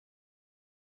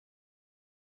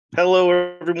Hello,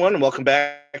 everyone, and welcome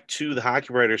back to the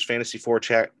Hockey Writers Fantasy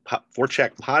Forecheck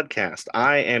podcast.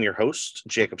 I am your host,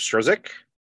 Jacob Strozyk.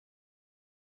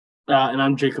 And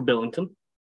I'm Jacob Billington.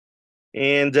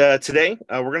 And today,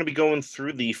 we're going to be going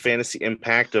through the fantasy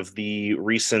impact of the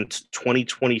recent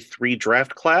 2023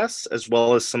 draft class, as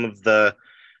well as some of the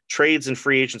trades and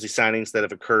free agency signings that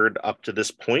have occurred up to this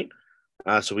point.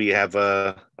 So we have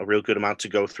a real good amount to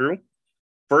go through.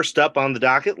 First up on the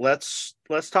docket, let's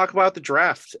talk about the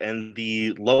draft and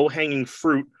the low-hanging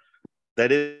fruit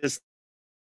that is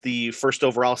the first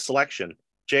overall selection.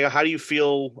 Jay, how do you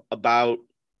feel about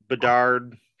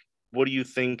Bedard? What do you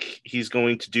think he's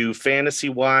going to do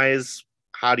fantasy-wise?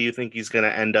 How do you think he's going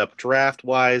to end up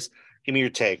draft-wise? Give me your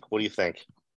take. What do you think?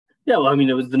 Yeah, well, I mean,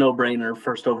 it was the no-brainer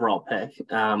first overall pick.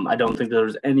 I don't think there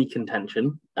was any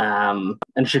contention. And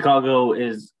Chicago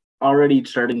is already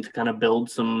starting to kind of build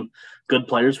some good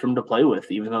players for him to play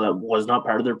with, even though that was not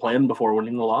part of their plan before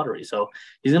winning the lottery. So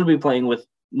he's going to be playing with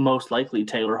most likely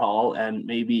Taylor Hall and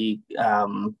maybe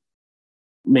Reichel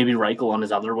on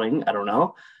his other wing. I don't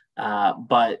know.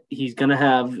 But he's going to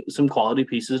have some quality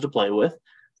pieces to play with.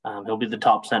 He'll be the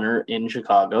top center in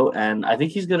Chicago. And I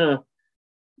think he's going to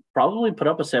probably put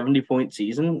up a 70-point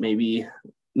season, maybe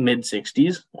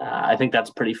mid-60s. I think that's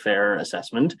a pretty fair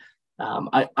assessment.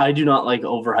 I do not like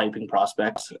overhyping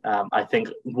prospects. I think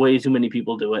way too many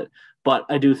people do it, but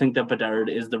I do think that Bedard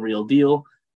is the real deal.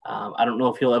 I don't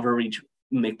know if he'll ever reach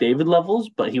McDavid levels,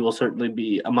 but he will certainly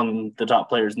be among the top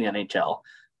players in the NHL.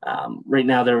 Right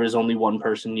now, there is only one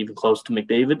person even close to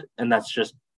McDavid, and that's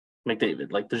just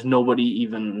McDavid. Like, there's nobody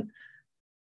even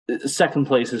second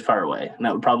place is far away, and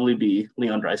that would probably be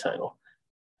Leon Draisaitl.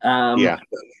 Yeah,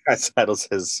 Draisaitl's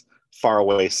his far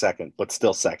away second, but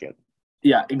still second.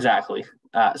 Yeah, exactly.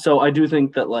 So I do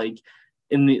think that, like,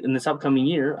 in this upcoming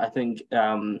year, I think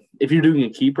if you're doing a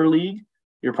keeper league,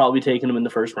 you're probably taking him in the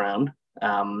first round.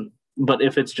 But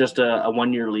if it's just a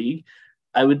 1-year league,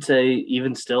 I would say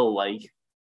even still, like,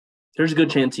 there's a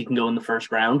good chance he can go in the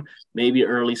first round, maybe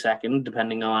early second,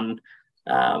 depending on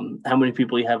how many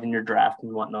people you have in your draft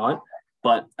and whatnot.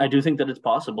 But I do think that it's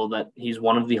possible that he's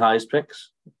one of the highest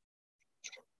picks.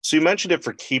 So you mentioned it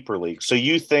for keeper league. So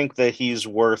you think that he's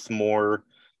worth more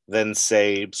than,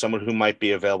 say, someone who might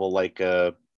be available like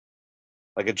a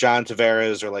John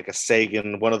Tavares or like a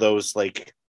Sagan, one of those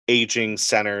like aging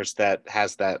centers that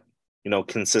has that,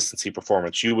 consistency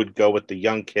performance. You would go with the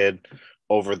young kid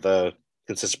over the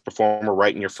consistent performer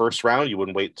right in your first round. You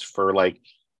wouldn't wait for like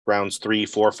rounds 3,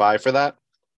 4, 5 for that.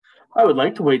 I would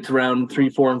like to wait to round 3,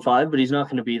 4, and 5, but he's not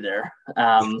going to be there.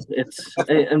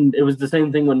 And it was the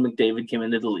same thing when McDavid came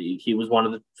into the league. He was one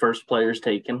of the first players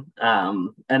taken.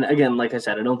 And again, like I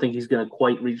said, I don't think he's going to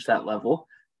quite reach that level.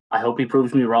 I hope he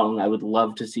proves me wrong. I would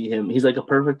love to see him. He's like a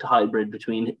perfect hybrid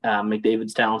between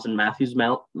McDavid's talents and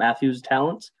Matthews'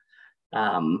 talents.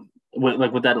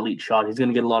 With that elite shot, he's going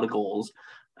to get a lot of goals.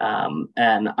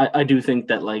 And I do think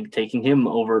that, like, taking him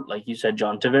over, like you said,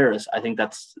 John Tavares, I think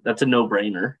that's a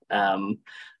no-brainer.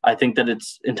 I think that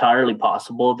it's entirely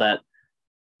possible that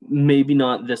maybe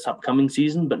not this upcoming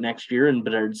season, but next year in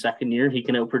Bedard's second year, he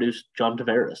can outproduce John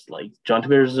Tavares. Like, John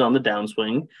Tavares is on the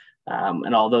downswing,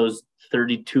 and all those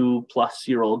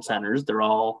 32-plus-year-old centers, they're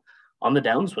all on the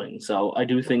downswing. So I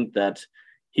do think that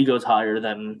he goes higher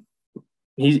than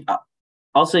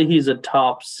I'll say he's a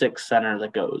top 6 center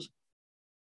that goes.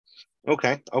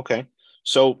 Okay.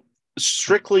 So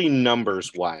strictly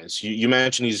numbers-wise, you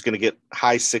mentioned he's going to get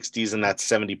high 60s in that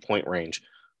 70-point range.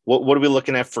 What are we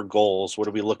looking at for goals? What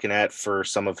are we looking at for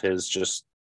some of his? Just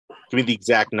give me the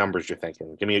exact numbers you're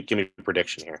thinking. Give me a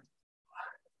prediction here.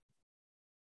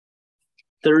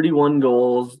 31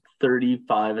 goals,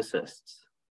 35 assists.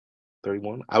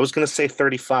 31. I was going to say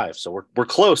 35, so we're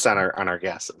close on our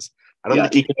guesses. I don't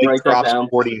think he can make drops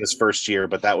 40 in his first year,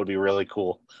 but that would be really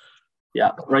cool.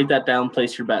 Yeah, write that down.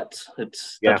 Place your bets.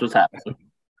 That's what's happening.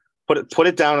 Put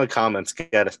it down in the comments.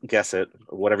 Guess it.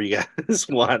 Whatever you guys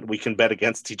want. We can bet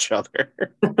against each other.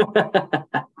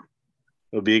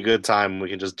 It'll be a good time. We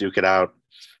can just duke it out.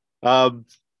 Now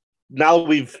that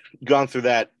we've gone through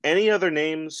that, any other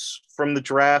names from the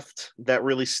draft that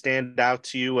really stand out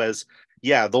to you as,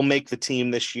 yeah, they'll make the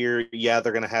team this year. Yeah,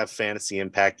 they're going to have fantasy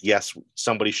impact. Yes,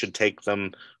 somebody should take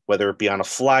them, whether it be on a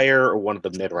flyer or one of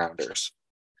the mid-rounders.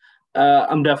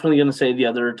 I'm definitely going to say the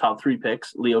other top 3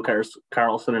 picks, Leo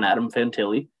Carlsson and Adam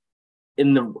Fantilli.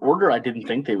 In the order I didn't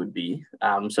think they would be.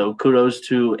 So kudos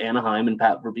to Anaheim and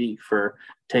Pat Verbeek for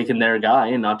taking their guy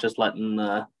and not just letting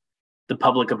the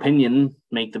public opinion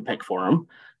make the pick for him.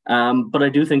 But I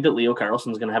do think that Leo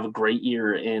Carlsson is going to have a great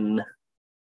year in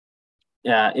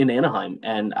in Anaheim.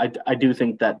 And I do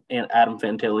think that Adam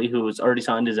Fantilli, who has already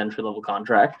signed his entry-level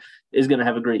contract, is going to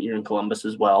have a great year in Columbus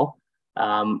as well.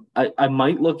 I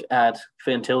might look at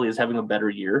Fantilli as having a better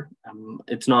year.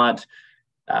 It's not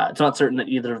certain that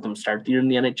either of them start the year in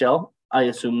the NHL. I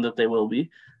assume that they will be.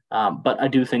 But I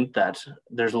do think that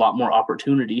there's a lot more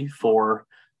opportunity for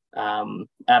Adam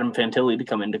Fantilli to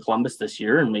come into Columbus this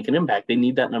year and make an impact. They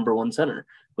need that number one center.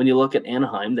 When you look at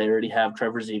Anaheim, they already have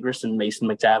Trevor Zegras and Mason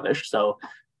McTavish. So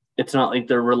it's not like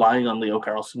they're relying on Leo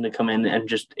Carlsson to come in and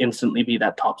just instantly be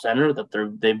that top center that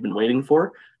they've been waiting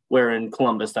for. Where in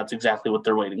Columbus, that's exactly what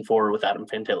they're waiting for with Adam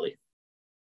Fantilli.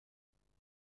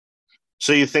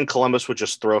 So you think Columbus would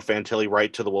just throw Fantilli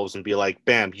right to the Wolves and be like,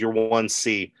 bam, you're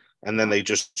 1C, and then they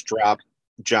just drop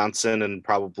Johnson and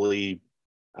probably,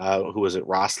 who was it,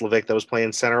 Roslovic that was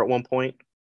playing center at one point?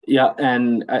 Yeah,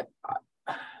 and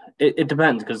it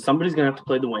depends because somebody's going to have to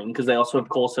play the wing because they also have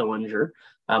Cole Sillinger,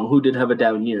 who did have a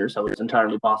down year, so it's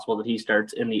entirely possible that he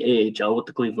starts in the AHL with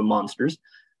the Cleveland Monsters.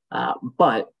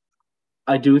 But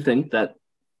I do think that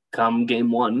come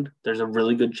game one, there's a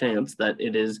really good chance that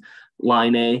it is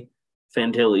Laine,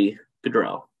 Fantilli,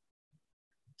 Gaudreau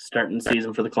starting the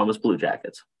season for the Columbus Blue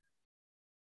Jackets.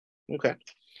 Okay.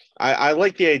 I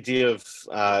like the idea of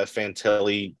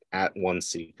Fantilli at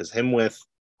 1C because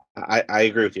I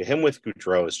agree with you. Him with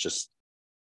Gaudreau is just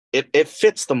it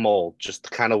fits the mold, just the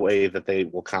kind of way that they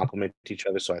will complement each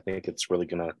other. So I think it's really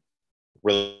gonna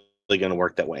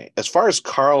work that way. As far as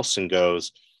Carlsson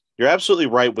goes, you're absolutely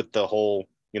right with the whole,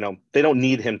 they don't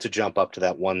need him to jump up to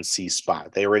that 1C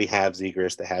spot. They already have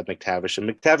Zegras, they have McTavish, and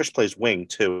McTavish plays wing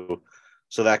too.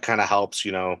 So that kind of helps,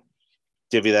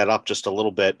 divvy that up just a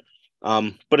little bit.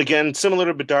 But again, similar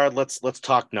to Bedard, let's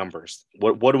talk numbers.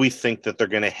 What do we think that they're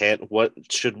going to hit? What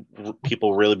should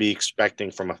people really be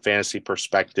expecting from a fantasy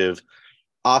perspective?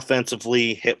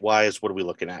 Offensively, hit-wise, what are we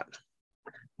looking at?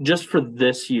 Just for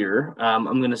this year,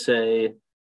 I'm going to say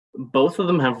both of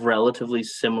them have relatively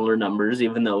similar numbers,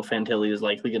 even though Fantilli is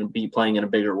likely going to be playing in a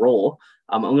bigger role.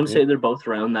 I'm going to say they're both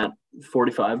around that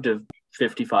 45 to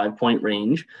 55 point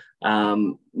range.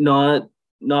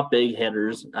 Not big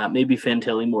hitters. Maybe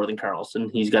Fantilli more than Carlsson.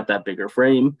 He's got that bigger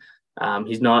frame.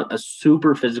 He's not a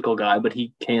super physical guy, but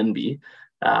he can be.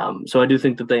 So I do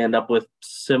think that they end up with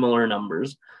similar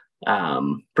numbers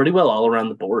pretty well all around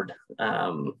the board.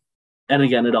 And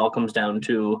again, it all comes down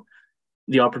to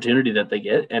the opportunity that they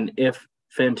get. And if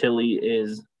Fantilli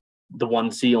is the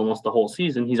 1C almost the whole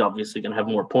season, he's obviously going to have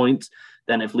more points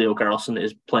than if Leo Carlsson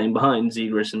is playing behind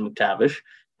Zegras and McTavish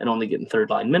and only getting third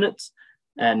line minutes.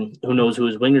 And who knows who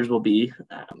his wingers will be.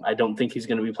 I don't think he's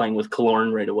going to be playing with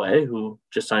Killorn right away, who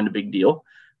just signed a big deal.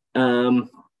 But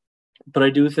I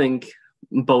do think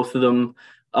both of them,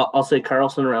 I'll say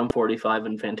Carlsson around 45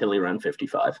 and Fantilli around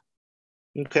 55.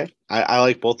 Okay. I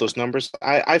like both those numbers.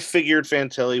 I figured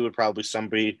Fantilli would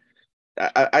probably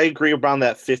I agree around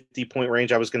that 50-point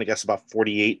range. I was going to guess about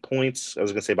 48 points. I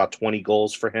was going to say about 20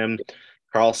 goals for him.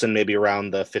 Carlsson maybe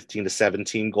around the 15 to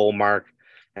 17 goal mark.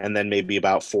 And then maybe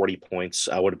about 40 points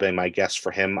would have been my guess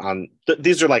for him.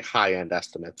 These are like high-end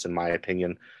estimates, in my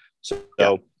opinion.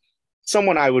 So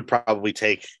someone I would probably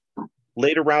take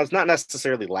later rounds, not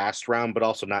necessarily last round, but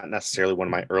also not necessarily one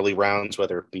of my early rounds,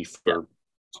 whether it be for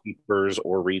keepers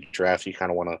or redraft. You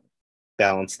kind of want to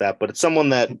balance that. But it's someone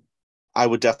that I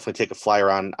would definitely take a flyer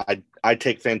on. I'd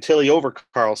take Fantilli over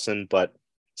Carlsson, but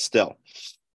still.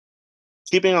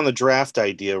 Keeping on the draft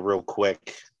idea real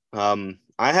quick,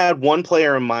 I had one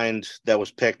player in mind that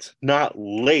was picked not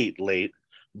late,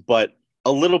 but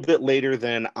a little bit later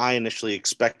than I initially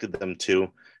expected them to.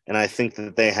 And I think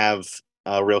that they have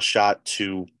a real shot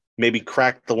to maybe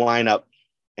crack the lineup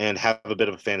and have a bit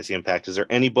of a fantasy impact. Is there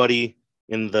anybody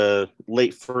in the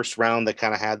late first round that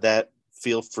kind of had that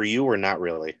feel for you or not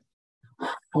really?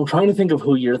 I'm trying to think of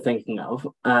who you're thinking of.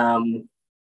 I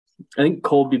think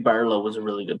Colby Barlow was a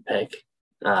really good pick.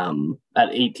 At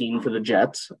 18 for the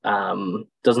Jets.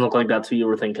 Doesn't look like that's who you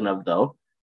were thinking of, though.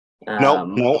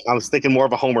 No, I was thinking more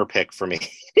of a homer pick for me.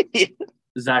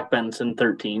 Zach Benson,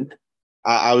 13th.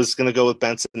 I was going to go with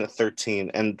Benson at 13.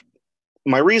 And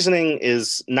my reasoning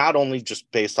is not only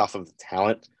just based off of the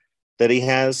talent that he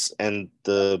has and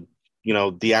the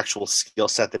actual skill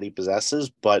set that he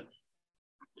possesses, but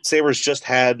Sabres just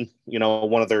had,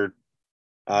 one of their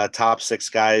top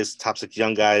six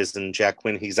young guys, and Jack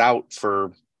Quinn, he's out for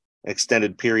an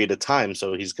extended period of time.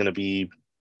 So he's going to be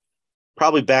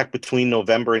probably back between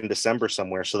November and December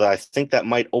somewhere. So that I think that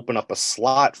might open up a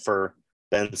slot for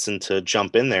Benson to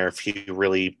jump in there if he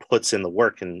really puts in the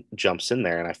work and jumps in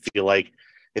there. And I feel like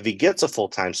if he gets a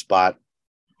full-time spot,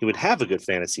 he would have a good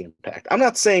fantasy impact. I'm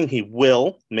not saying he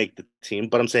will make the team,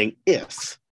 but I'm saying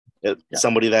if.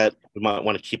 somebody that we might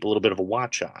want to keep a little bit of a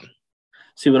watch on.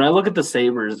 See, when I look at the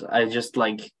Sabres, I just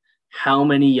like, how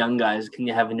many young guys can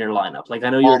you have in your lineup? Like, I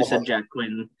know you already said Jack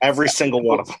Quinn. Every single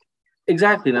one of them.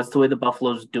 Exactly. That's the way the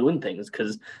Buffalo's doing things,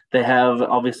 because they have,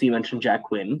 obviously you mentioned Jack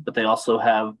Quinn, but they also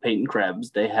have Peyton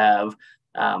Krebs. They have,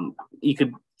 you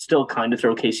could still kind of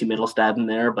throw Casey Middlestad in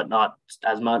there, but not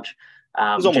as much.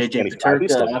 JJ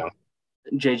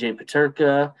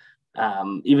Peterka,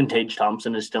 even Tage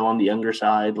Thompson is still on the younger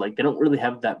side. Like, they don't really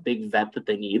have that big vet that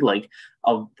they need. Like,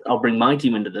 I'll bring my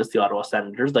team into this, the Ottawa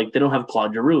Senators. Like, they don't have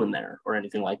Claude Giroux in there or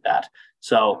anything like that.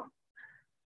 So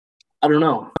I don't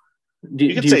know.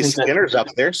 You could say Skinner's up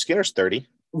there. Skinner's 30.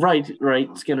 Right.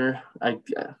 Skinner. I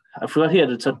forgot he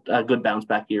had a good bounce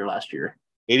back year last year.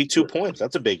 82 points.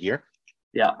 That's a big year.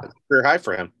 Yeah. That's very high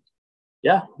for him.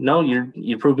 Yeah. No,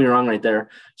 you proved me wrong right there.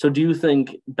 So do you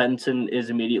think Benson is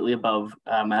immediately above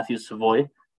Matthews Savoy?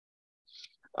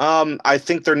 I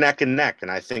think they're neck and neck,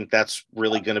 and I think that's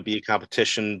really going to be a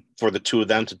competition for the two of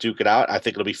them to duke it out. I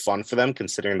think it'll be fun for them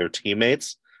considering they're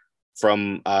teammates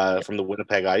from the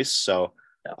Winnipeg Ice. So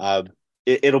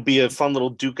it'll be a fun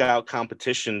little duke out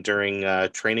competition during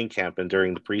training camp and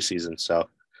during the preseason. So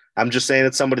I'm just saying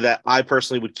it's somebody that I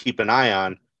personally would keep an eye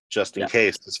on just in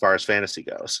case as far as fantasy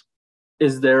goes.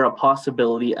 Is there a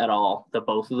possibility at all that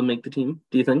both of them make the team,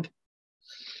 do you think?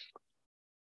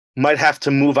 Might have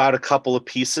to move out a couple of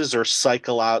pieces or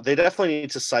cycle out. They definitely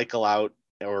need to cycle out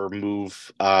or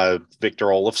move Victor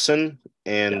Olofsson.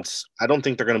 And I don't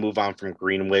think they're going to move on from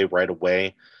Greenway right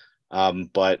away.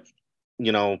 But,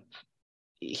 you know,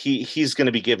 he's going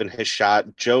to be given his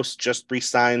shot. Jost just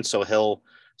re-signed, so he'll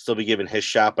still be given his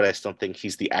shot, but I still think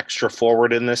he's the extra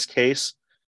forward in this case.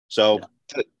 So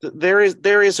there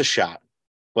is a shot,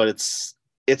 but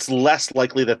it's less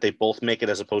likely that they both make it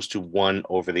as opposed to one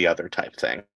over the other type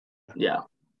thing. Yeah.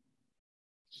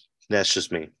 That's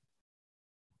just me.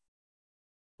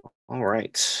 All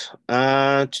right.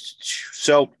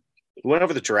 So we went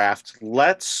over the draft.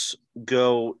 Let's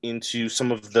go into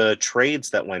some of the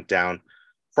trades that went down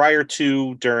prior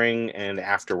to, during, and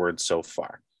afterwards so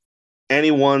far.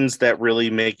 Any ones that really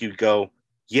make you go,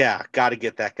 yeah, got to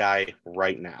get that guy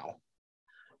right now?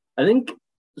 I think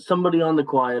somebody on the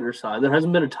quieter side. There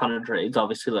hasn't been a ton of trades.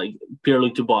 Obviously, like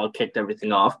Pierre-Luc Dubois kicked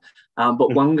everything off.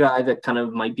 But one guy that kind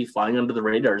of might be flying under the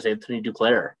radar is Anthony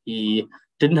Duclair. He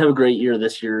didn't have a great year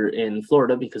this year in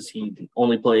Florida because he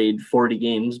only played 40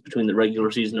 games between the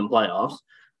regular season and playoffs.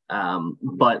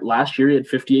 But last year he had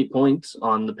 58 points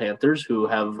on the Panthers, who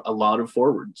have a lot of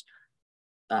forwards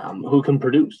who can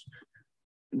produce.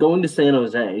 Going to San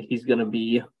Jose, he's going to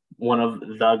be one of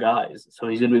the guys. So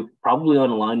he's going to be probably on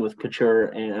a line with Couture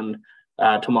and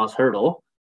Tomas Hertl.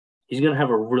 He's going to have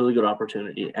a really good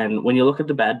opportunity. And when you look at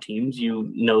the bad teams, you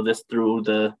know this through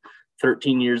the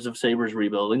 13 years of Sabres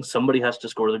rebuilding, somebody has to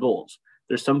score the goals.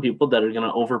 There's some people that are going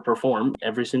to overperform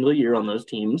every single year on those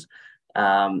teams.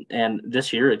 And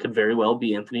this year it could very well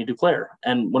be Anthony Duclair.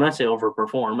 And when I say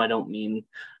overperform, I don't mean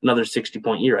another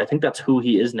 60-point year. I think that's who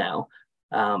he is now.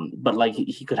 But like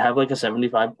he could have like a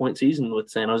 75-point season with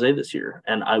San Jose this year,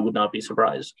 and I would not be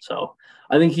surprised. So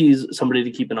I think he's somebody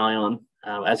to keep an eye on.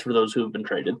 As for those who have been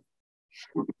traded.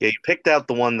 Yeah, you picked out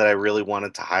the one that I really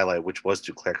wanted to highlight, which was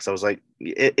Duclair, because I was like,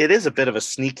 it is a bit of a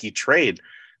sneaky trade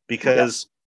because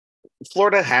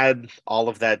Florida had all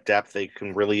of that depth. They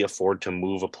can really afford to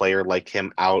move a player like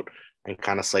him out and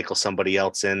kind of cycle somebody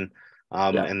else in.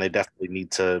 And they definitely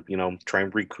need to, try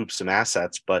and recoup some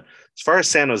assets. But as far as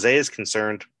San Jose is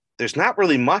concerned, there's not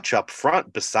really much up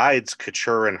front besides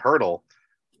Couture and Hertl.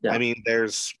 Yeah. I mean,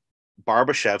 there's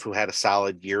Barbashev, who had a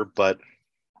solid year, but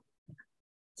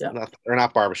not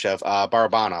Barbashev,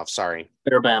 Barabanov, sorry.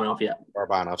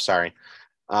 Barabanov, sorry.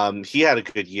 He had a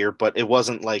good year, but it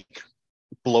wasn't like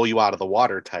blow you out of the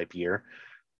water type year.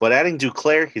 But adding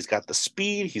Duclair, he's got the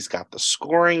speed, he's got the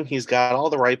scoring, he's got all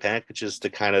the right packages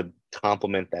to kind of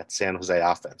complement that San Jose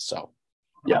offense. So,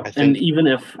 and even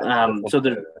if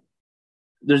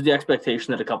there's the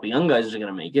expectation that a couple young guys are going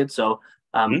to make it. So,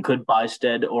 could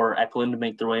Bysted or Eklund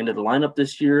make their way into the lineup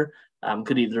this year?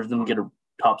 Could either of them get a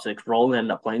top 6 role and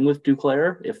end up playing with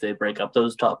Duclair if they break up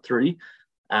those top 3?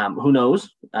 Who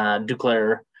knows?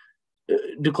 Duclair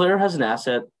has an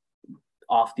asset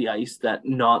off the ice that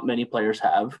not many players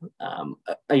have.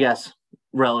 I guess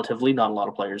relatively not a lot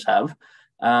of players have.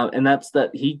 And that's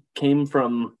that he came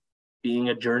from being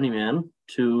a journeyman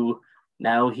to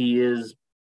now he is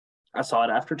a sought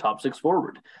after top 6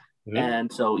 forward. Mm-hmm.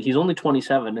 And so he's only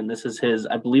 27 and this is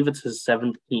I believe it's his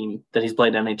 7th team that he's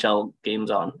played NHL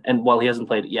games on. And while he hasn't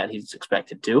played it yet, he's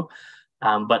expected to.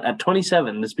 But at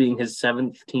 27, this being his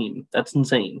 7th team, that's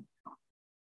insane.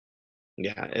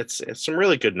 Yeah, it's some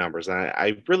really good numbers. And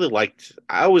I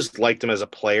always liked him as a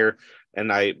player,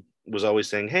 and I was always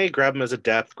saying, hey, grab him as a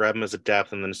depth, grab him as a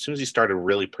depth. And then as soon as he started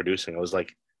really producing, I was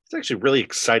like, it's actually really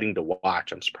exciting to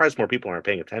watch. I'm surprised more people aren't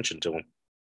paying attention to him.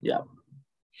 Yeah.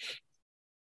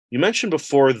 You mentioned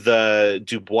before the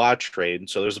Dubois trade.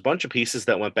 So there's a bunch of pieces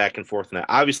that went back and forth. And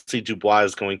obviously Dubois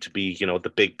is going to be,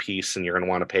 the big piece, and you're going to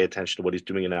want to pay attention to what he's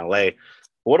doing in LA. But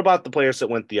what about the players that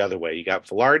went the other way? You got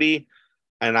Vilardi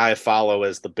and Iafallo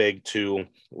as the big two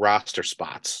roster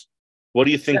spots. What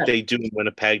do you think they do in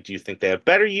Winnipeg? Do you think they have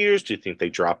better years? Do you think they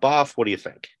drop off? What do you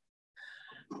think?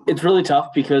 It's really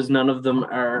tough because none of them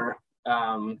are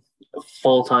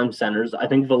full-time centers. I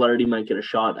think Vilardi might get a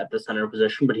shot at the center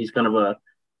position, but he's kind of a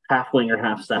half winger,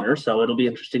 half center. So it'll be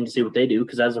interesting to see what they do,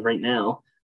 because as of right now,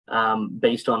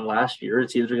 based on last year,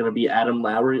 it's either going to be Adam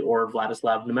Lowry or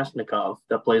Vladislav Nemesnikov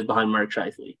that plays behind Mark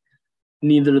Scheifele.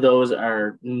 Neither of those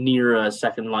are near a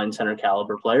second-line center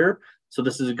caliber player. So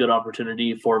this is a good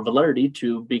opportunity for Vilardi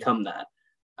to become that.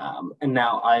 And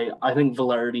now I think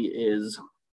Vilardi is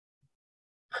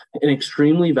an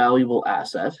extremely valuable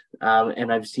asset.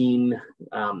 And I've seen,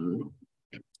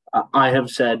 I have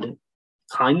said,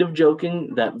 kind of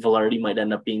joking, that Vilardi might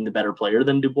end up being the better player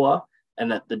than Dubois,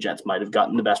 and that the Jets might have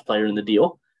gotten the best player in the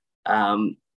deal.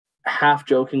 Half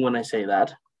joking when I say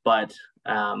that, but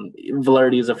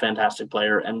Vilardi is a fantastic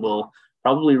player and will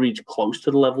probably reach close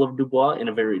to the level of Dubois in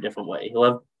a very different way. He'll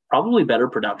have probably better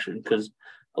production, because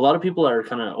a lot of people are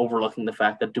kind of overlooking the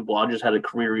fact that Dubois just had a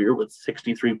career year with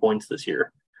 63 points this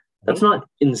year. That's not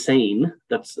insane.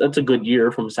 That's a good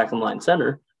year from a second-line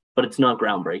center, but it's not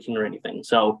groundbreaking or anything.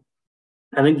 So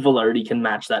I think Vilardi can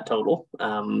match that total,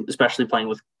 especially playing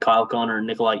with Kyle Connor and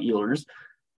Nikolai Ehlers.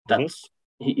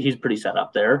 He's pretty set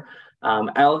up there.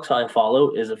 Alex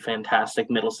Iafallo is a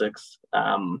fantastic middle six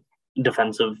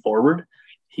defensive forward.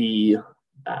 He's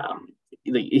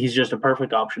just a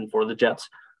perfect option for the Jets,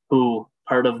 who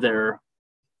part of their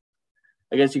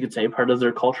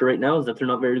culture right now is that they're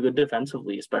not very good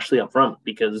defensively, especially up front,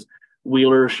 because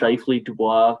Wheeler, Scheifele,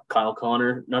 Dubois, Kyle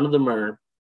Connor, none of them are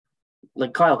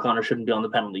like Kyle Connor shouldn't be on the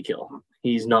penalty kill.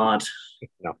 He's not.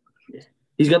 No.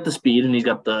 He's got the speed and he's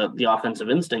got the offensive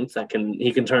instincts that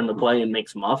he can turn the play and make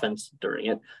some offense during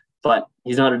it, but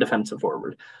he's not a defensive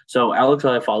forward. So Alex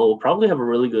Iafallo will probably have a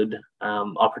really good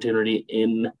opportunity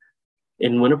in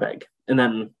Winnipeg. And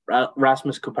then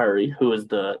Rasmus Kupari, who is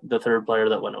the third player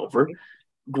that went over,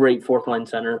 great fourth line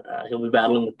center. He'll be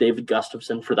battling with David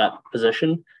Gustafsson for that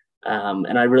position.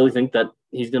 And I really think that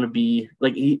he's going to be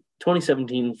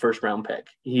 2017 first round pick.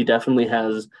 He definitely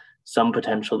has some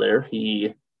potential there.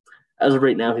 As of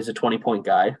right now, he's a 20-point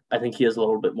guy. I think he has a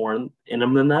little bit more in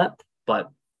him than that,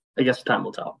 but I guess time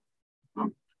will tell.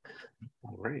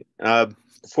 All right.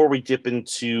 Before we dip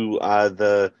into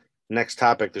the next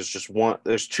topic,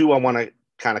 there's two I want to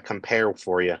kind of compare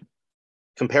for you.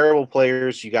 Comparable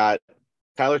players, you got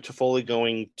Tyler Toffoli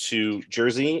going to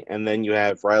Jersey, and then you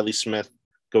have Reilly Smith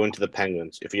going to the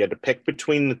Penguins. If you had to pick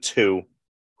between the two,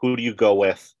 who do you go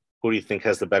with? Who do you think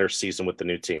has the better season with the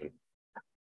new team?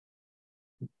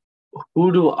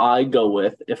 Who do I go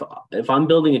with? If I'm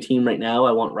building a team right now,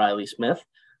 I want Reilly Smith.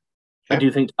 Okay. I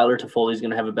do think Tyler Toffoli is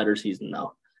going to have a better season,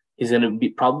 though. He's going to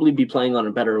probably be playing on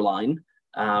a better line.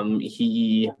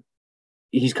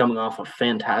 He's coming off a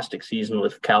fantastic season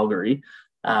with Calgary.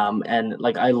 And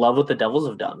I love what the Devils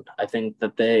have done. I think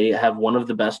that they have one of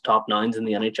the best top nines in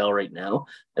the NHL right now,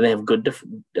 and they have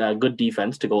good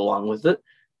defense to go along with it.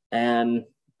 And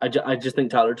I just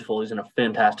think Tyler Toffoli is in a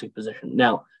fantastic position.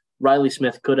 Now, Reilly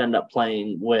Smith could end up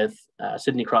playing with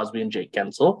Sidney Crosby and Jake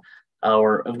Gensel,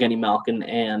 or Evgeny Malkin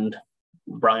and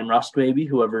Brian Rust, maybe,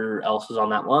 whoever else is on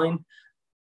that line.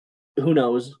 Who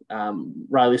knows?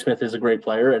 Reilly Smith is a great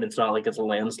player, and it's not like it's a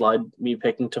landslide me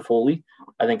picking Toffoli.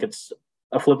 I think it's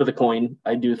a flip of the coin.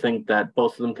 I do think that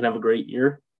both of them can have a great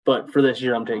year, but for this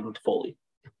year, I'm taking Toffoli.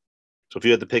 So if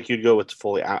you had to pick, you'd go with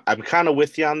Toffoli. I'm kind of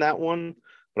with you on that one,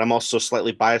 but I'm also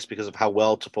slightly biased because of how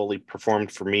well Toffoli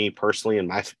performed for me personally in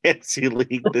my fantasy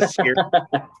league this year.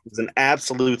 It was an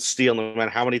absolute steal. No matter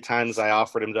how many times I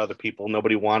offered him to other people,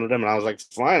 nobody wanted him, and I was like,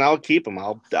 fine, I'll keep him.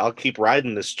 I'll keep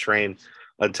riding this train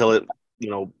until it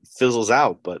fizzles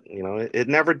out. But it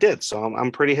never did. So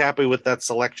I'm pretty happy with that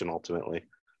selection ultimately.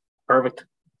 Perfect.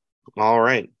 All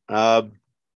right.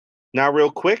 Now,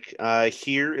 real quick,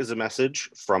 here is a message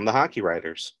from the Hockey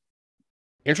Writers.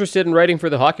 Interested in writing for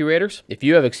the Hockey Raiders? If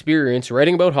you have experience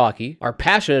writing about hockey, are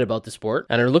passionate about the sport,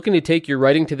 and are looking to take your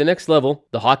writing to the next level,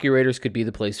 the Hockey Raiders could be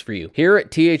the place for you. Here at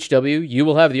THW, you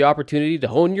will have the opportunity to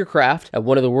hone your craft at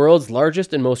one of the world's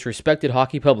largest and most respected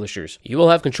hockey publishers. You will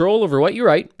have control over what you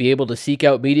write, be able to seek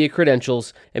out media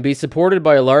credentials, and be supported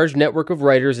by a large network of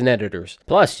writers and editors.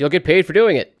 Plus, you'll get paid for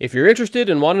doing it. If you're interested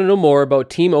and want to know more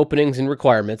about team openings and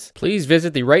requirements, please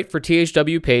visit the Write for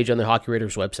THW page on the Hockey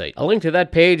Raiders website. A link to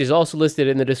that page is also listed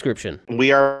in the description.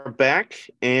 We are back,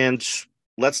 and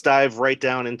let's dive right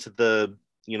down into the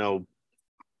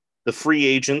free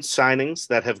agent signings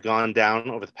that have gone down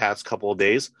over the past couple of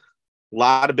days. A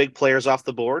lot of big players off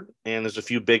the board, and there's a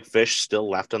few big fish still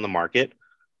left on the market.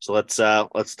 So let's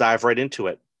dive right into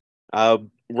it.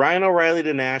 Ryan O'Reilly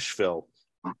to Nashville.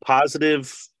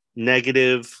 Positive,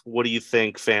 negative, what do you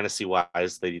think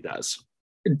fantasy-wise that he does?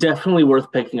 Definitely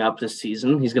worth picking up this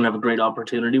season. He's going to have a great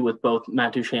opportunity with both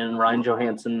Matt Duchene and Ryan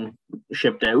Johansson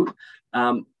shipped out.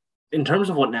 In terms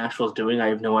of what Nashville's doing, I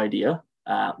have no idea.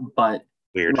 But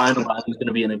Weird. Ryan O'Reilly is going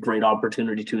to be in a great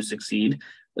opportunity to succeed.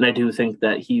 And I do think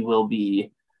that he will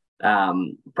be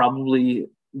probably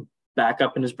back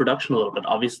up in his production a little bit.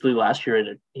 Obviously, last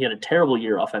year he had a terrible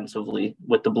year offensively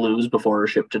with the Blues before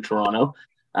shipped to Toronto.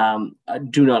 I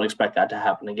do not expect that to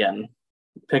happen again.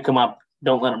 Pick him up.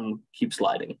 Don't let him keep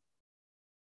sliding.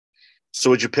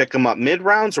 So would you pick him up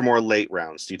mid-rounds or more late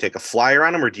rounds? Do you take a flyer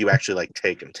on him, or do you actually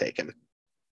take him?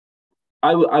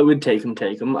 I would take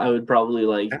him. I would probably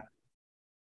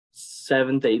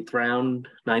 7th, 8th round,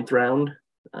 9th round.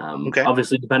 Okay.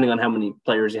 Obviously, depending on how many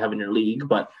players you have in your league,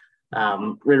 but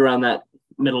right around that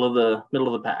middle of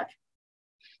the pack.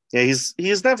 Yeah,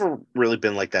 he's never really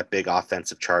been like that big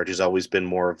offensive charge. He's always been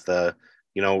more of the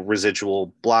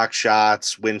residual block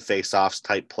shots, win face-offs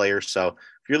type player. So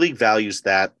if your league values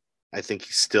that, I think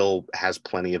he still has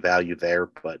plenty of value there.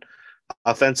 But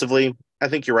offensively, I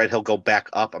think you're right. He'll go back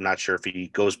up. I'm not sure if he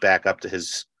goes back up to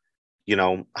his,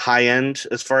 high end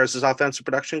as far as his offensive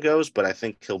production goes, but I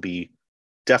think he'll be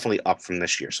definitely up from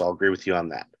this year. So I'll agree with you on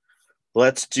that.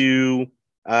 Let's do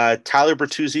Tyler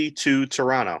Bertuzzi to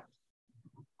Toronto.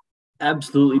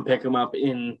 Absolutely pick him up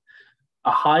in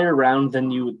a higher round than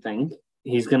you would think.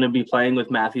 He's going to be playing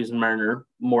with Matthews and Marner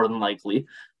more than likely.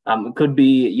 It could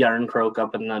be Yaron Krok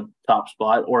up in the top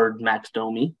spot or Max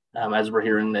Domi, as we're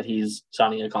hearing that he's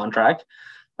signing a contract.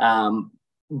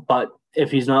 But if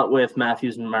he's not with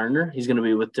Matthews and Marner, he's going to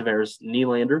be with Tavares and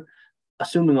Nylander,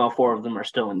 assuming all four of them are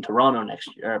still in Toronto next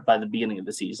year by the beginning of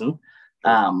the season.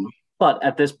 But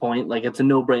at this point, it's a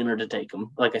no-brainer to take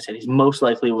him. Like I said, he's most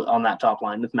likely on that top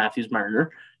line with Matthews Marner,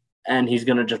 and he's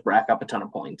going to just rack up a ton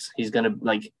of points. He's going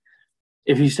to,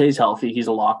 if he stays healthy, he's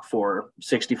a lock for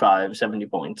 65, 70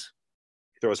 points.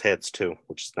 He throws hits too,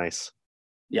 which is nice.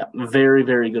 Yeah, very,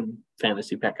 very good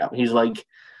fantasy pickup. He's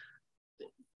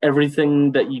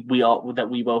everything that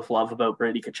we both love about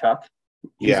Brady Tkachuk.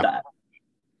 He's that.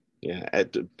 Yeah,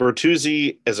 at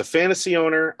Bertuzzi, as a fantasy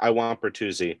owner, I want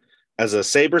Bertuzzi. As a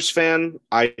Sabres fan,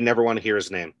 I never want to hear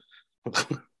his name. But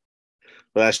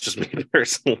that's just me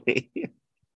personally.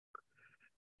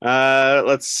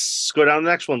 Let's go down to the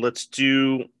next one. Let's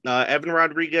do Evan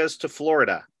Rodrigues to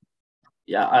Florida.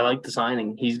 Yeah, I like the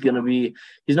signing. He's not going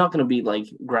to be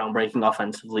groundbreaking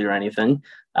offensively or anything,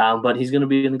 but he's going to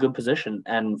be in a good position.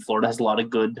 And Florida has a lot of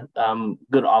good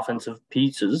offensive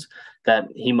pieces that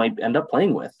he might end up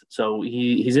playing with. So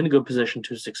he's in a good position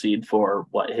to succeed for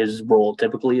what his role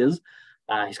typically is.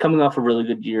 He's coming off a really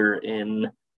good year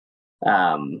in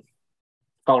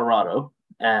Colorado,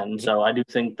 and so I do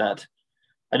think that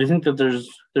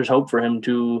there's hope for him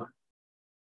to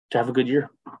have a good year.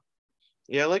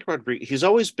 Yeah, I like Rodrigues. He's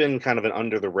always been kind of an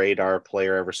under-the-radar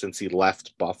player ever since he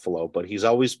left Buffalo, but he's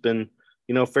always been,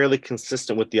 fairly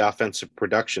consistent with the offensive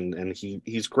production, and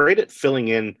he's great at filling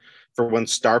in for when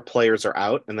star players are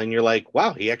out, and then you're like,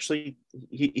 wow, he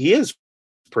is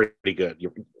pretty good.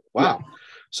 Wow. Yeah.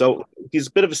 So he's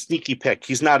a bit of a sneaky pick.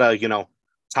 He's not a,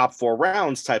 top 4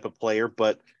 rounds type of player,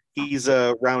 but he's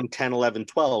a round 10, 11,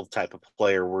 12 type of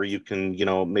player where you can,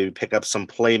 maybe pick up some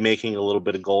playmaking, a little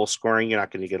bit of goal scoring. You're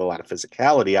not going to get a lot of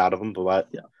physicality out of him, but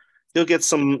you'll get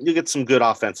some good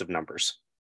offensive numbers.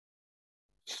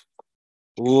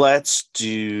 Let's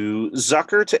do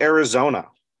Zucker to Arizona.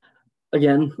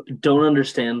 Again, don't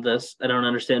understand this. I don't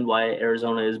understand why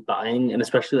Arizona is buying, and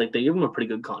especially they give him a pretty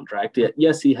good contract.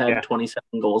 Yes, he had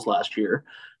 27 goals last year.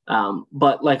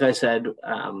 But like I said,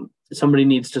 somebody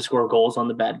needs to score goals on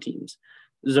the bad teams.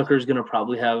 Zucker's going to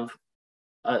probably have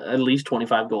at least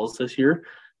 25 goals this year,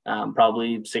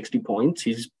 probably 60 points.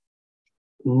 He's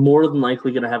more than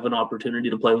likely going to have an opportunity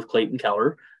to play with Clayton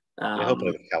Keller. I hope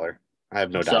play with Keller. I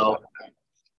have no doubt about that.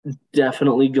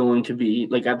 definitely going to be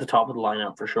like at the top of the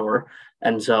lineup for sure.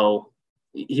 And so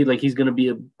he's going to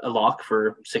be a lock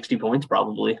for 60 points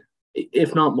probably,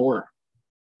 if not more.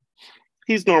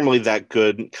 He's normally that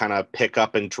good kind of pick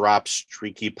up and drop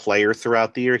streaky player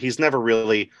throughout the year. He's never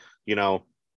really,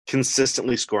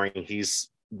 consistently scoring. He's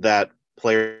that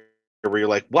player where you're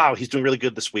like, wow, he's doing really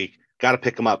good this week. Got to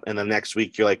pick him up. And then next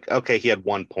week you're like, okay, he had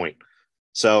 1 point.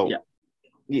 So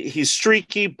he's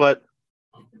streaky, but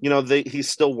he's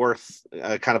still worth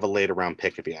kind of a later round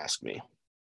pick if you ask me.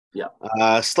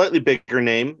 Yeah. Slightly bigger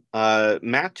name,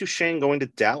 Matt Duchene going to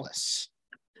Dallas.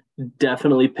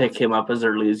 Definitely pick him up as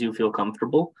early as you feel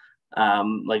comfortable.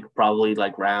 Probably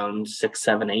round 6,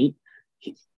 7, 8.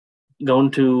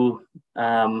 Going to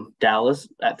Dallas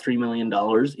at $3 million.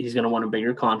 He's going to want a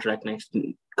bigger contract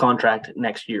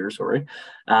next year.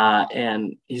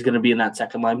 And he's going to be in that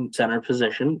second line center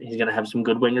position. He's going to have some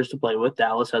good wingers to play with.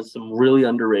 Dallas has some really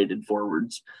underrated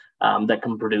forwards that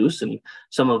can produce, and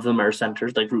some of them are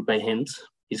centers like Rupe Hintz.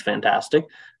 He's fantastic.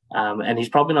 And he's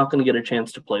probably not going to get a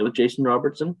chance to play with Jason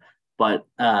Robertson, but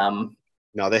no,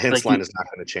 the Hintz line is not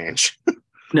going to change.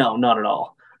 No, not at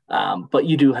all. But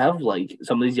you do have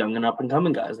some of these young and up and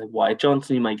coming guys like Wyatt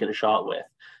Johnson. You might get a shot with,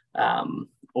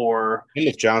 or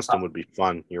Nick Johnston would be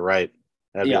fun. You're right.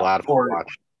 That'd be a lot of fun to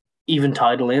watch. Even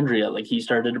Ty Dellandrea, he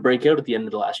started to break out at the end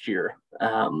of the last year.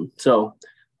 So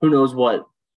who knows what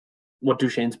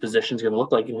Duchene's position is going to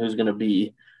look like and who's going to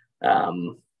be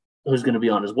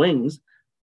on his wings.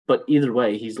 But either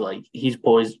way, he's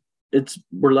poised.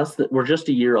 We're just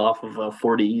a year off of a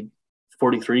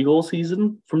 43 goal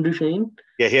season from Duchene.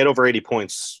 Yeah, he had over 80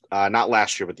 points, not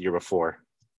last year, but the year before.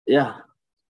 Yeah.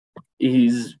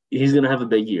 He's going to have a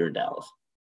big year in Dallas.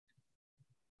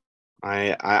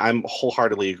 I'm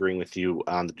wholeheartedly agreeing with you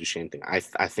on the Duchene thing. I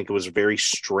think it was very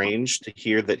strange to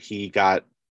hear that he got,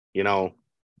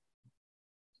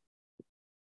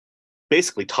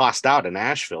 basically tossed out in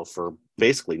Nashville for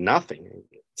basically nothing.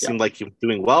 It seemed like he was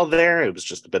doing well there. It was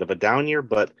just a bit of a down year,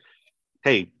 but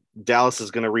hey, Dallas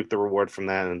is going to reap the reward from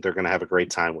that, and they're going to have a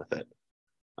great time with it.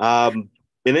 An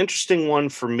interesting one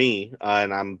for me,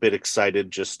 and I'm a bit excited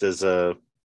just as a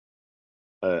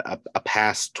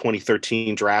past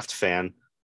 2013 draft fan.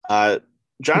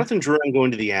 Jonathan Drouin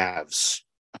going to the Avs.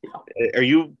 Are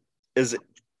you as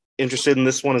interested in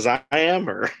this one as I am,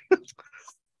 or?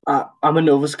 I'm a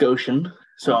Nova Scotian,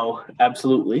 so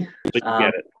absolutely. But you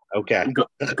get it. Okay.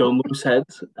 Go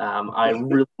Mooseheads. I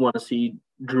really want to see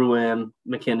Drouin,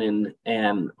 McKinnon,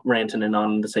 and Rantanen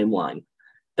on the same line.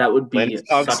 That would be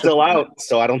Landeskog's still out,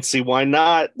 so I don't see why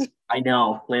not. I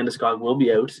know Landeskog will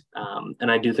be out,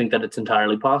 and I do think that it's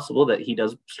entirely possible that he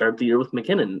does start the year with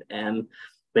McKinnon, and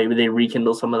maybe they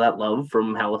rekindle some of that love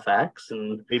from Halifax,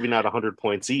 and maybe not 100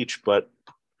 points each, but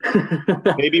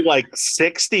maybe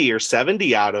 60 or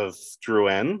 70 out of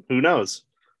Drouin. Who knows?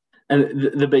 And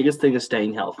the biggest thing is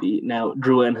staying healthy. Now,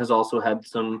 Drouin has also had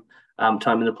some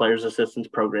time in the Players Assistance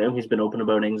Program. He's been open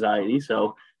about anxiety,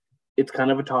 so it's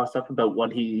kind of a toss-up about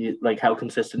how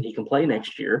consistent he can play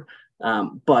next year.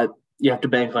 But you have to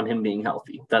bank on him being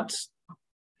healthy. That's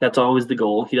always the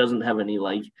goal. He doesn't have any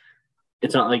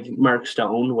it's not like Mark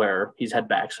Stone where he's had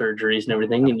back surgeries and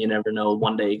everything, and you never know,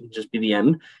 one day it can just be the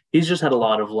end. He's just had a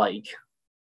lot of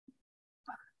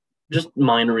just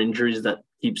minor injuries that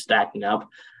keep stacking up.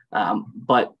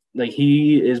 But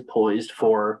he is poised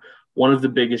for one of the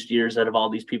biggest years out of all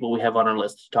these people we have on our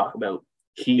list to talk about.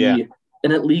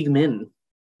 And at league min,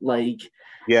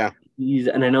 he's,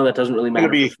 and I know that doesn't really matter.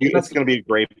 It's going to be a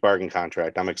great bargain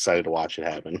contract. I'm excited to watch it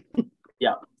happen.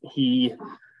 Yeah, he,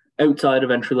 outside of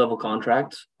entry level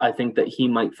contracts, I think that he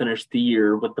might finish the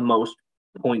year with the most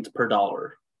points per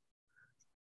dollar.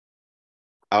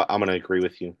 I'm going to agree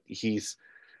with you. He's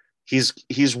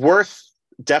worth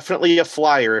definitely a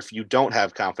flyer if you don't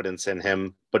have confidence in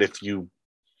him, but if you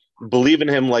believe in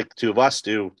him like the two of us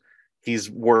do, he's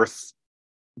worth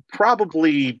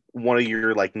probably one of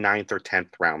your 9th or 10th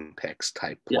round picks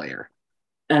type player.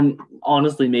 And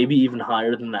honestly, maybe even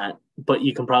higher than that, but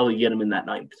you can probably get him in that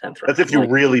 9th, 10th round. That's if you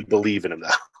really believe in him,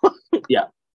 though. Yeah.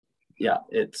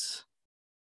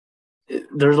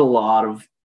 There's a lot of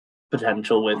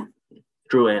potential with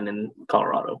Drouin in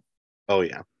Colorado. Oh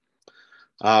yeah.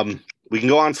 We can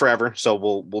go on forever, so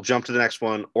we'll jump to the next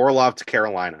one. Orlov to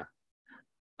Carolina.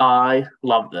 I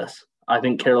love this. I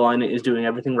think Carolina is doing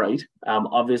everything right.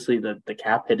 Obviously, the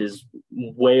cap hit is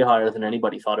way higher than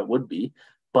anybody thought it would be,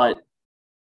 but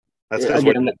that's because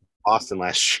we did Boston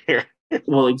last year.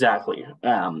 Well, exactly.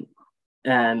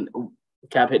 And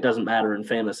cap hit doesn't matter in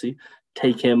fantasy.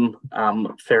 Take him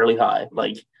fairly high,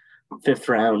 5th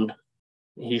round.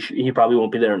 He probably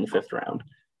won't be there in the 5th round.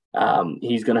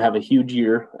 He's going to have a huge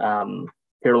year.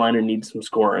 Carolina needs some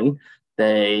scoring.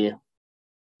 They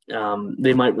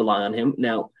might rely on him.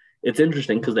 Now, it's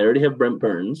interesting because they already have Brent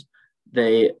Burns.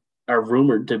 They are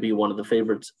rumored to be one of the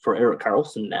favorites for Erik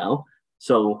Karlsson now.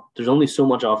 So there's only so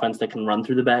much offense that can run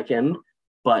through the back end.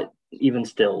 But even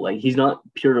still, like, he's not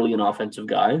purely an offensive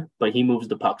guy, but he moves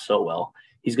the puck so well.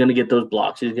 He's going to get those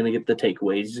blocks. He's going to get the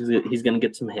takeaways. He's going to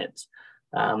get some hits.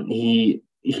 He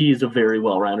is a very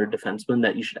well-rounded defenseman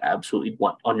that you should absolutely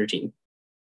want on your team.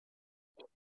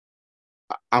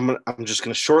 I'm just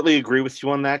going to shortly agree with you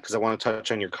on that because I want to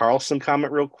touch on your Karlsson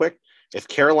comment real quick. If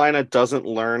Carolina doesn't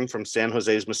learn from San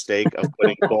Jose's mistake of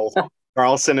putting both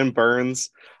Karlsson and Burns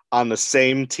on the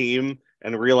same team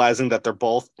and realizing that they're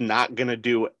both not going to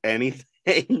do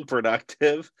anything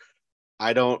productive,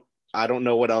 I don't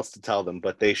know what else to tell them,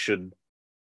 but they should.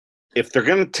 If they're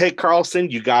going to take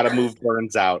Karlsson, you got to move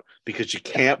Burns out because you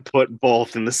can't put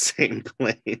both in the same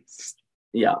place.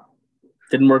 Yeah.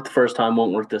 Didn't work the first time,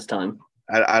 won't work this time.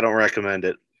 I don't recommend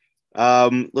it.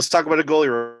 Let's talk about a goalie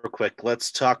real quick.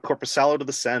 Let's talk Korpisalo to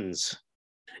the Sens.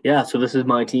 Yeah, so this is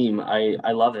my team.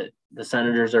 I love it. The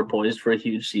Senators are poised for a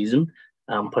huge season,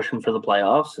 pushing for the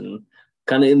playoffs and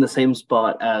kind of in the same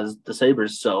spot as the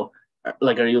Sabres. So,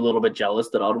 like, are you a little bit jealous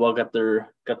that Ottawa got their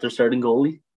starting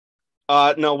goalie?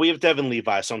 No, we have Devin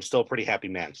Levi, so I'm still a pretty happy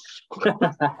man.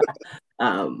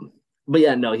 But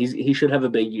yeah, no, he should have a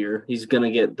big year. He's going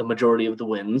to get the majority of the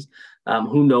wins.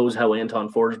 Who knows how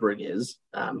Anton Forsberg is?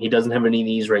 He doesn't have any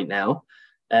knees right now.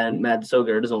 And Mads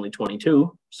Søgaard is only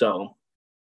 22. So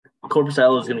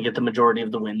Korpisalo is going to get the majority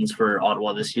of the wins for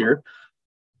Ottawa this year,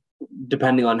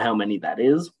 depending on how many that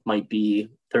is. Might be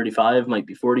 35, might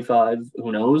be 45,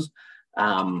 who knows?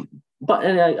 But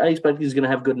I expect he's going to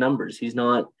have good numbers. He's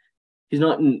not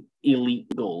an elite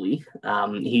goalie.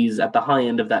 He's at the high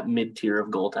end of that mid-tier of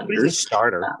goaltenders. He's a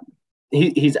starter.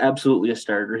 He's absolutely a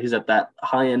starter. He's at that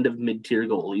high end of mid-tier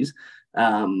goalies.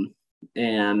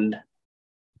 And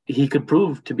he could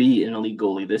prove to be an elite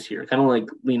goalie this year, kind of like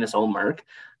Linus Ullmark.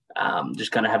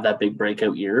 Just kind of have that big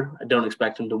breakout year. I don't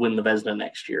expect him to win the Vezina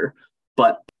next year.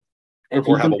 But if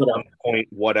he can put up 1 point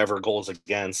whatever goals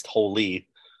against, holy.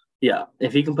 Yeah,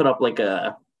 if he can put up like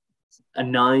a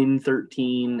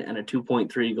 9.13 and a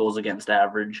 2.3 goals against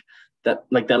average,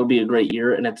 that'll be a great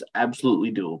year, and it's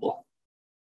absolutely doable.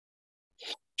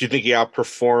 Do you think he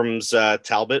outperforms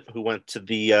Talbot, who went to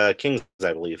the Kings,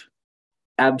 I believe?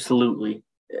 Absolutely.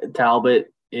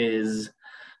 Talbot is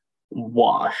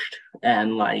washed,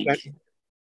 and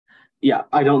yeah,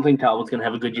 I don't think Talbot's going to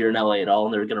have a good year in LA at all,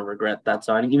 and they're going to regret that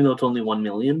signing, even though it's only $1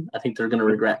 million. I think they're going to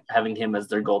regret having him as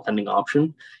their goaltending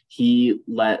option. He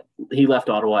left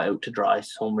Ottawa out to dry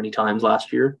so many times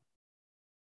last year.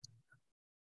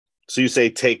 So you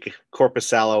say take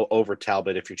Korpisalo over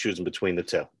Talbot if you're choosing between the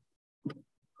two?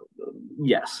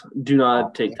 Yes. Do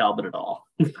not take Talbot at all.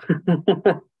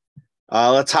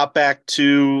 Let's hop back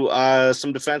to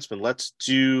some defensemen. Let's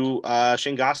do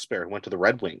Shane Gostisbehere, who went to the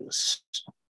Red Wings.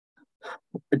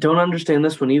 I don't understand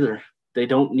this one either. They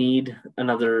don't need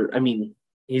another. I mean,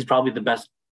 he's probably the best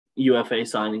UFA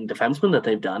signing defenseman that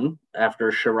they've done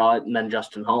after Sherratt and then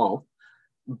Justin Hall.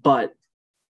 But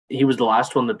he was the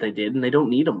last one that they did, and they don't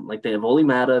need him. Like, they have Oli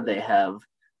Mata, they have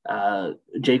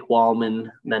Jake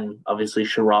Wallman, then obviously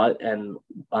Sherratt and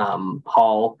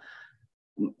Hall.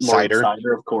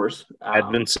 Sider, of course.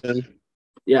 Edmondson.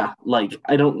 Yeah, like,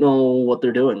 I don't know what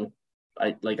they're doing.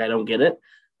 I don't get it.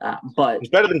 But he's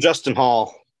better than Justin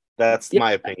Hall. That's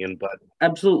my opinion. But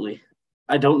absolutely,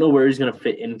 I don't know where he's going to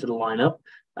fit into the lineup.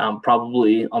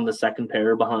 Probably on the second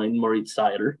pair behind Moritz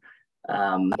Seider.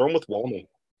 Throw him with Wallman.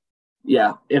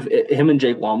 Yeah, if him and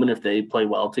Jake Wallman, if they play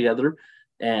well together,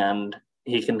 and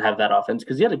he can have that offense,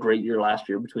 because he had a great year last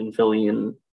year between Philly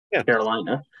and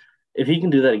Carolina. If he can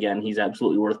do that again, he's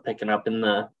absolutely worth picking up in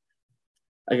the.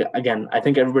 Again, I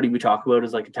think everybody we talk about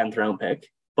is like a 10th round pick.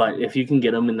 But if you can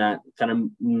get him in that kind of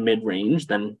mid-range,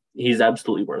 then he's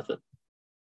absolutely worth it.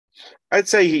 I'd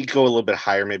say he'd go a little bit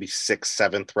higher, maybe 6th,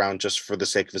 7th round, just for the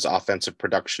sake of his offensive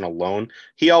production alone.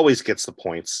 He always gets the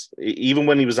points. Even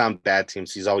when he was on bad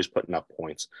teams, he's always putting up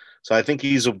points. So I think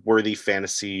he's a worthy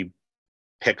fantasy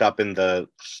pickup in the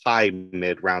high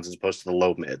mid rounds as opposed to the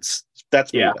low mids.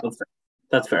 That's me. Yeah,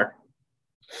 that's fair.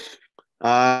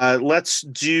 Let's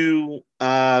do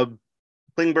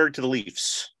Klingberg to the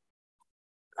Leafs.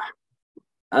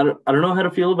 I don't know how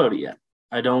to feel about it yet.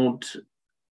 I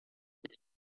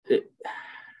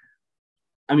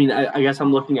guess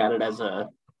I'm looking at it as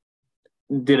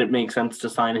did it make sense to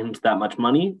sign him to that much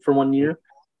money for 1 year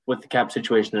with the cap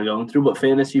situation they're going through? But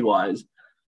fantasy-wise,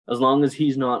 as long as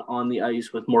he's not on the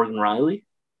ice with Morgan Reilly,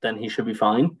 then he should be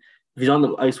fine. If he's on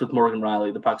the ice with Morgan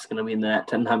Reilly, the puck's going to be in the net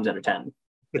 10 times out of 10,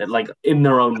 like in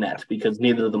their own net, because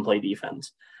neither of them play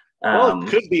defense. Well, it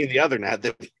could be in the other net.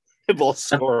 They both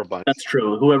score a bunch. That's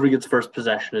true. Whoever gets first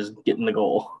possession is getting the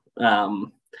goal.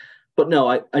 But no,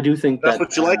 I do think that's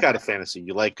what you like out of fantasy.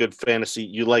 You like good fantasy.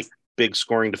 You like big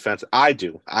scoring defense. I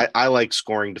do. I like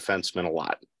scoring defensemen a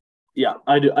lot. Yeah,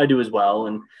 I do as well.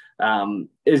 And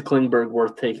is Klingberg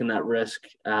worth taking that risk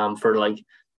for, like,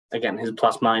 again, his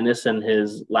plus minus and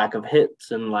his lack of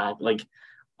hits and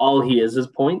all he is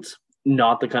points?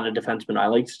 Not the kind of defenseman I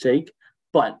like to take.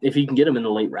 But if you can get him in the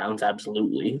late rounds,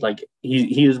 absolutely. Like,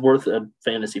 he is worth a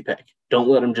fantasy pick. Don't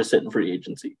let him just sit in free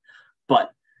agency.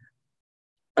 But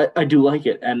I do like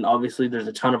it. And obviously there's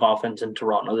a ton of offense in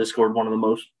Toronto. They scored one of the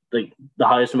most, the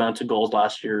highest amounts of goals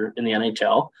last year in the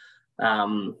NHL.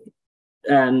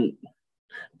 And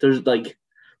there's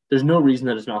no reason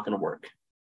that it's not going to work.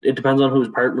 It depends on who his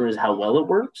partner is, how well it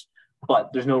works.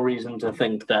 But there's no reason to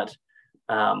think that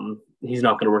he's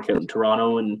not going to work out in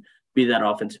Toronto and be that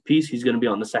offensive piece. He's going to be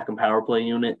on the second power play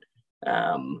unit.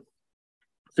 So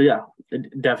yeah,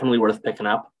 definitely worth picking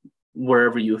up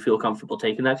wherever you feel comfortable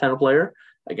taking that kind of player.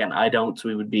 Again, I don't, so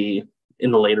we would be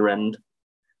in the later end.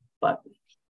 But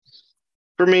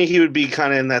for me, he would be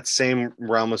kind of in that same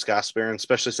realm as Gostisbehere,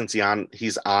 especially since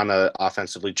he's on an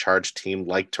offensively charged team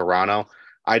like Toronto.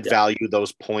 I'd value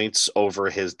those points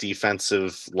over his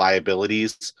defensive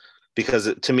liabilities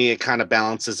because to me, it kind of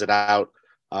balances it out.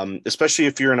 Especially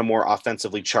if you're in a more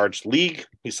offensively charged league,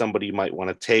 he's somebody you might want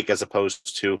to take, as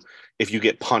opposed to if you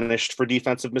get punished for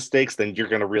defensive mistakes, then you're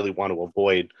going to really want to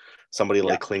avoid somebody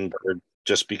like Klingberg,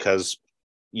 just because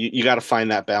you got to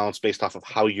find that balance based off of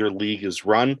how your league is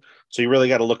run. So you really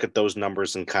got to look at those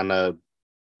numbers and kind of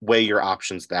weigh your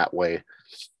options that way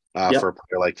for a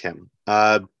player like him.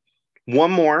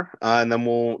 One more, and then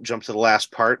we'll jump to the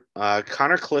last part.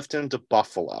 Connor Clifton to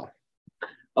Buffalo.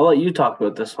 I'll let you talk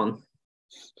about this one.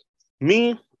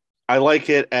 Me, I like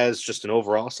it as just an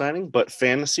overall signing, but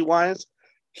fantasy-wise,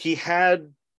 he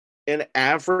had an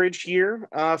average year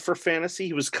for fantasy.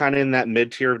 He was kind of in that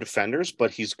mid-tier of defenders,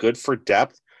 but he's good for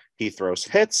depth. He throws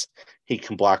hits. He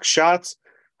can block shots.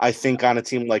 I think on a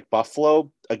team like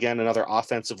Buffalo, again, another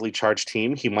offensively charged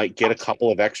team, he might get a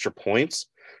couple of extra points,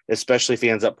 especially if he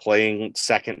ends up playing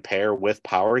second pair with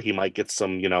power. He might get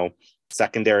some,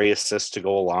 secondary assists to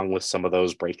go along with some of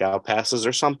those breakout passes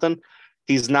or something.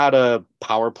 He's not a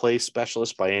power play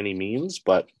specialist by any means,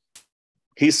 but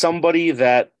he's somebody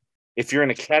that if you're in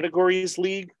a categories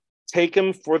league, take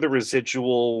him for the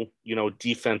residual,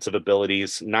 defensive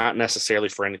abilities, not necessarily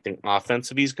for anything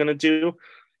offensive he's going to do.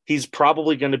 He's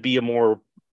probably going to be a more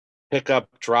pickup,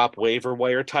 drop, waiver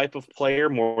wire type of player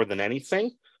more than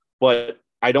anything, but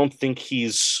I don't think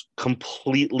he's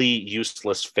completely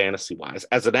useless fantasy-wise.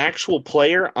 As an actual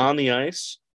player on the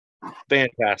ice,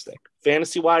 fantastic.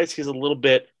 Fantasy-wise, he's a little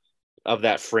bit of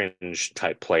that fringe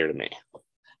type player to me.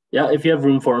 Yeah, if you have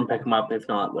room for him, pick him up. If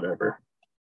not, whatever.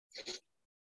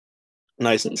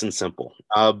 Nice and simple.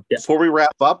 Before we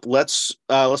wrap up, let's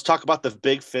talk about the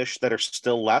big fish that are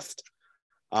still left.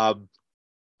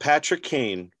 Patrick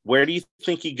Kane, where do you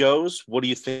think he goes? What do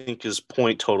you think his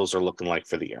point totals are looking like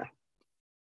for the year?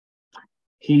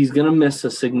 He's going to miss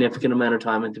a significant amount of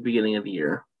time at the beginning of the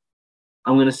year.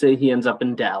 I'm going to say he ends up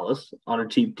in Dallas on a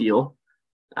cheap deal.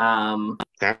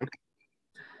 Okay.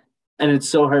 And it's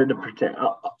so hard to predict.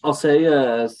 I'll say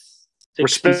we're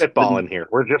spitballing here.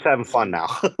 We're just having fun now.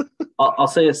 I'll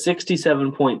say a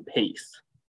 67-point pace.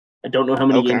 I don't know how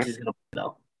many games he's going to play,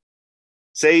 though.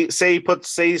 Say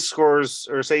he scores,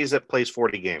 or say he's plays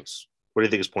 40 games. What do you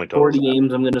think his point total? 40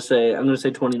 games. I'm going to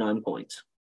say 29 points.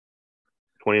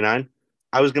 29.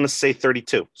 I was going to say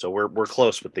 32. So we're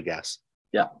close with the guess.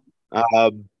 Yeah.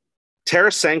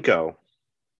 Tarasenko,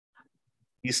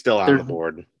 he's still on the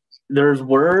board. There's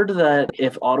word that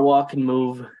if Ottawa can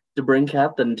move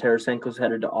DeBrincat, then Tarasenko's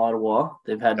headed to Ottawa.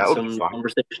 They've had some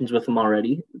conversations with him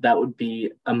already. That would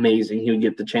be amazing. He would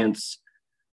get the chance.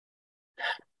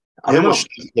 It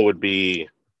would be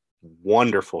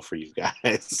wonderful for you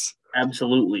guys.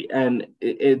 Absolutely. And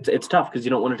it's tough because you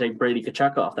don't want to take Brady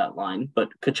Tkachuk off that line, but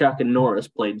Tkachuk and Norris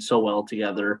played so well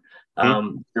together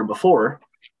year before.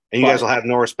 And you guys will have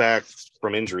Norris back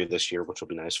from injury this year, which will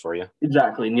be nice for you.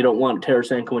 Exactly. And you don't want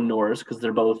Tarasenko and Norris because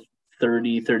they're both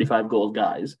 30, 35 goal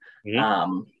guys.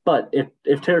 Mm-hmm. But if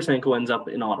Tarasenko ends up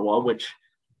in Ottawa, which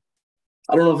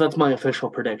I don't know if that's my official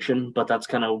prediction, but that's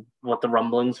kind of what the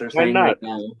rumblings are saying right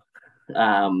now.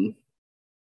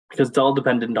 Because it's all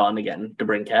dependent on, again,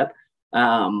 DeBrincat.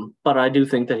 But I do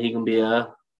think that he can be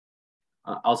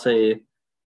I'll say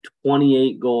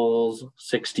 28 goals,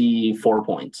 64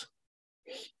 points.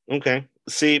 Okay.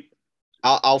 See,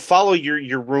 I'll follow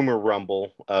your rumor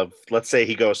rumble of, let's say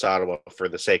he goes to Ottawa for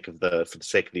the sake of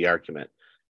the argument.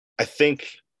 I think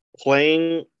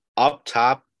playing up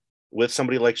top with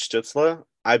somebody like Stützle,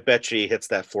 I bet you he hits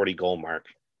that 40 goal mark.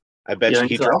 I bet you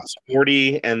he drops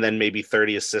 40 and then maybe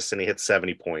 30 assists and he hits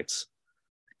 70 points.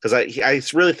 Because I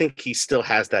really think he still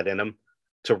has that in him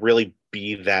to really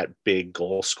be that big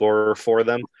goal scorer for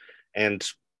them. And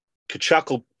Tkachuk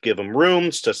will give him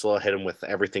room. Stützle will hit him with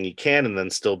everything he can and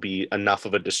then still be enough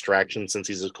of a distraction since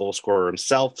he's a goal scorer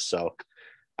himself. So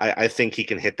I think he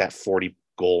can hit that 40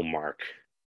 goal mark.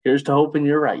 Here's to hoping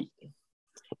you're right.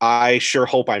 I sure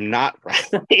hope I'm not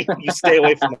right. You stay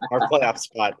away from our playoff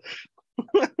spot.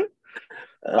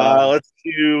 Let's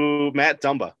do Matt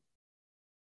Dumba.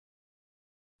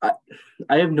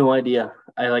 I have no idea.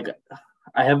 I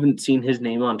haven't seen his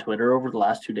name on Twitter over the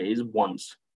last 2 days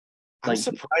once. I'm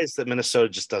surprised that Minnesota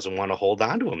just doesn't want to hold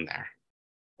on to him there.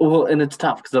 Well, and it's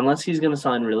tough because unless he's going to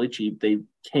sign really cheap, they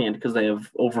can't because they have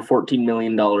over $14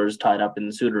 million tied up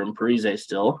in Suter and Parise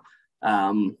still.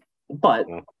 But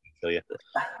I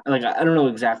don't know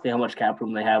exactly how much cap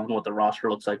room they have and what the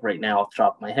roster looks like right now off the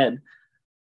top of my head.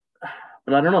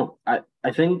 But I don't know.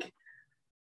 I think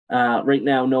right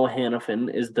now Noah Hannafin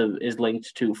is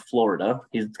linked to Florida.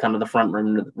 He's kind of the front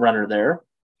runner there.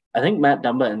 I think Matt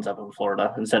Dumba ends up in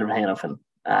Florida instead of Hannafin.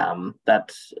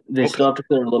 Still have to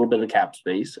clear a little bit of cap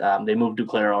space. They moved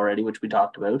Duclair already, which we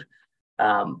talked about.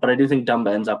 But I do think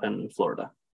Dumba ends up in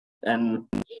Florida. And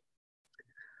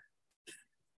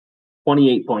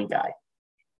 28-point guy.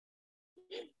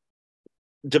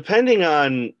 Depending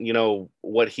on,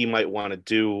 what he might want to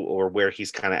do or where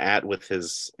he's kind of at with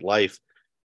his life,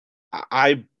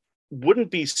 I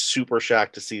wouldn't be super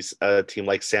shocked to see a team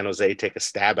like San Jose take a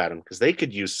stab at him because they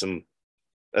could use some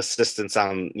assistance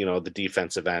on, the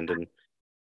defensive end. And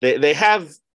they have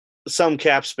some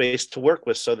cap space to work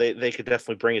with, so they could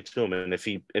definitely bring it to him. And if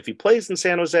he plays in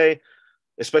San Jose,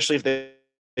 especially if they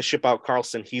ship out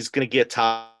Carlsson, he's going to get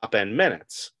top end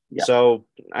minutes. Yeah. So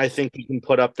I think he can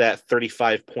put up that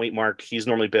 35-point mark. He's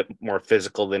normally a bit more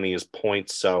physical than he is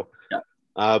points. So,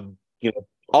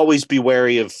 always be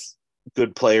wary of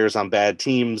good players on bad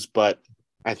teams, but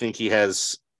I think he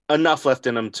has enough left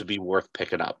in him to be worth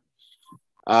picking up.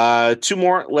 2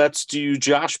 more. Let's do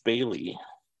Josh Bailey.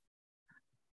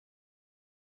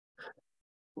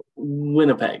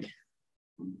 Winnipeg.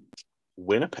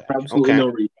 For absolutely no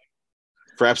reason.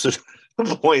 For absolute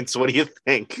points, what do you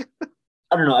think?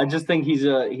 I don't know. I just think he's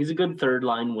a good third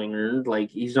line winger. Like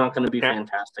he's not going to be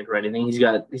fantastic or anything. He's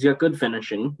got good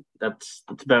finishing. That's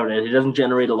about it. He doesn't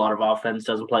generate a lot of offense.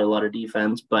 Doesn't play a lot of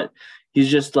defense. But he's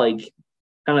just kind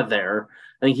of there.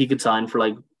 I think he could sign for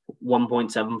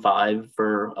 1.75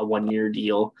 for a 1-year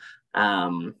deal,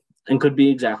 and could be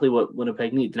exactly what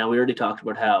Winnipeg needs. Now we already talked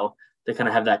about how they kind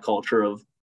of have that culture of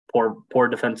poor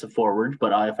defensive forwards,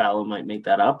 but Iafallo might make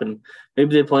that up, and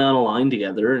maybe they play on a line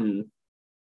together and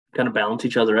kind of balance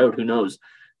each other out. Who knows?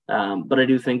 But I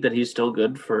do think that he's still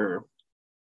good for,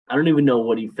 I don't even know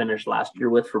what he finished last year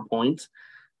with for points,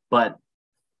 but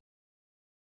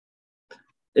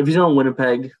if he's on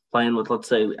Winnipeg playing with, let's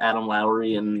say, Adam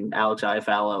Lowry and Alex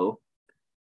Iafallo,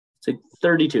 it's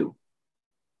 32.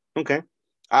 Okay.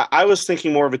 I was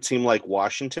thinking more of a team like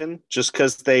Washington, just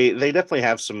because they definitely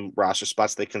have some roster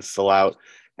spots they can fill out,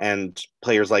 and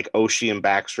players like Oshie and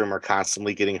Backstrom are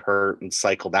constantly getting hurt and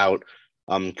cycled out.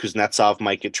 Kuznetsov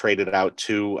might get traded out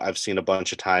too. I've seen a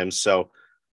bunch of times. So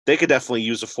they could definitely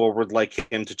use a forward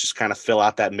like him to just kind of fill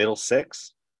out that middle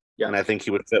six. Yeah. And I think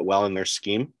he would fit well in their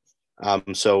scheme.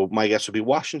 So my guess would be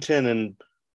Washington and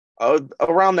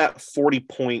around that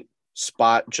 40-point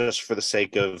spot, just for the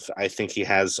sake of, I think he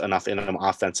has enough in him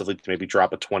offensively to maybe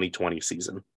drop a 20-20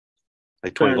 season.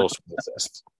 20 goals for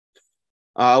assists.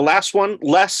 Last one,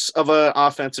 less of an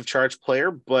offensive charge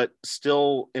player, but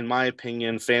still, in my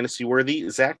opinion, fantasy worthy.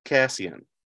 Zach Kassian.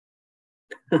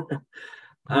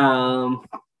 I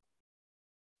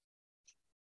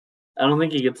don't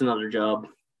think he gets another job.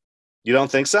 You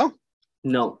don't think so?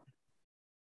 No.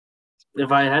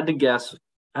 If I had to guess,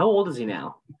 how old is he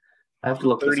now? I have to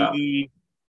look 30, this up.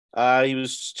 He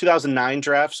was 2009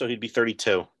 draft, so he'd be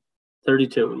 32.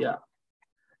 32, yeah.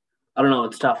 I don't know.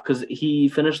 It's tough because he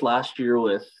finished last year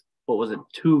with,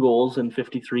 2 goals in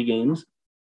 53 games.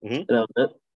 Mm-hmm. That was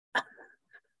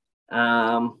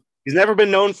it. He's never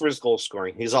been known for his goal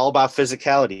scoring. He's all about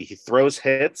physicality. He throws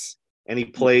hits, and he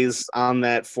plays on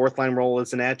that fourth line role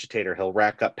as an agitator. He'll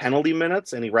rack up penalty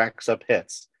minutes, and he racks up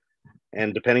hits.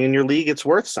 And depending on your league, it's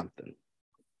worth something.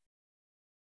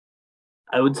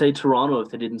 I would say Toronto if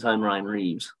they didn't sign Ryan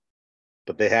Reeves.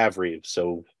 But they have Reeves,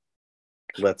 so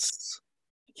let's...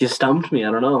 You stumped me.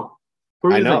 I don't know. Who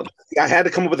are I you know. thinking? I had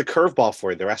to come up with a curveball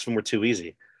for you. The rest of them were too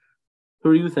easy. Who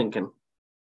are you thinking?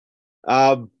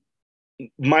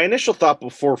 My initial thought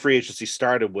before free agency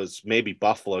started was maybe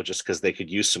Buffalo, just because they could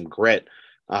use some grit.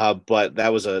 But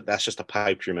that's just a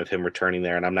pipe dream of him returning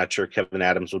there, and I'm not sure Kevin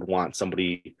Adams would want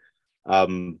somebody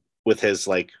with his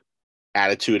like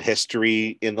attitude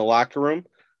history in the locker room.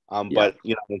 But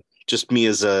just me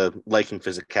as a liking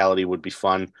physicality would be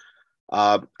fun.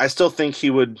 I still think he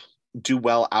would do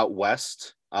well out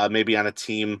west, maybe on a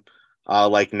team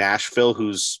like Nashville,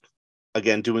 who's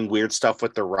again doing weird stuff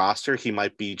with their roster. He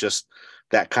might be just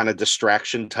that kind of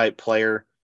distraction type player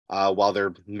while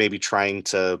they're maybe trying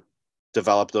to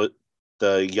develop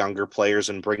the younger players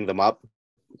and bring them up,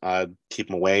 keep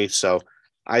them away. So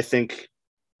I think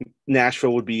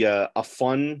Nashville would be a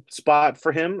fun spot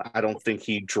for him. I don't think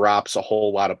he drops a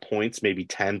whole lot of points, maybe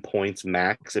 10 points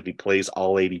max if he plays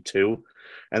all 82.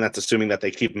 And that's assuming that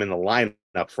they keep him in the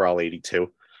lineup for all 82.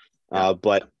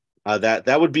 But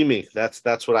that would be me. That's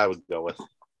what I would go with.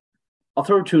 I'll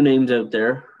throw two names out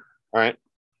there. All right.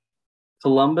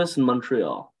 Columbus and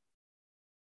Montreal.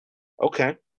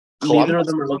 Okay. Neither of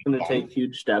them are looking to take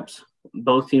huge steps.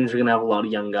 Both teams are going to have a lot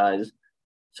of young guys.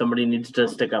 Somebody needs to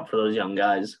stick up for those young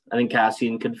guys. I think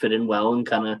Cassian could fit in well and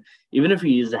kind of, even if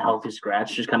he is a healthy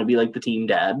scratch, just kind of be like the team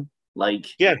dad. Like,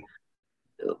 yeah,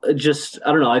 just,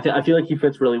 I don't know. I feel like he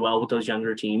fits really well with those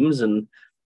younger teams and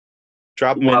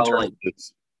drop him in.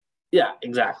 Yeah,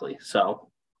 exactly. So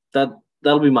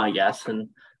that'll be my guess. And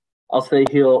I'll say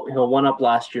he'll one up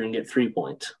last year and get 3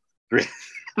 points.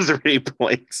 3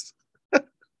 points.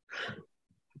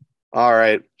 All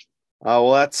right.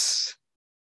 Well, that's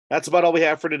about all we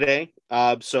have for today.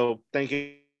 So thank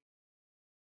you,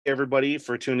 everybody,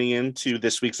 for tuning in to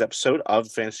this week's episode of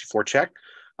Fantasy Forecheck.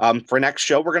 For next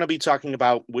show, we're going to be talking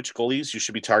about which goalies you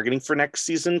should be targeting for next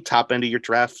season, top end of your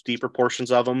draft, deeper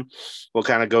portions of them. We'll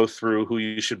kind of go through who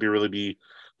you should really be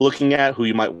looking at, who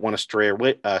you might want to stray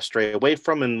away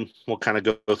from, and we'll kind of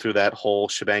go through that whole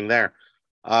shebang there.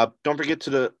 Don't forget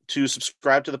to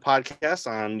subscribe to the podcast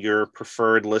on your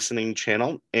preferred listening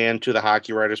channel and to the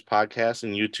Hockey Writers podcast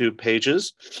and YouTube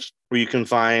pages, where you can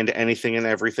find anything and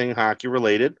everything hockey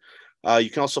related.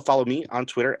 You can also follow me on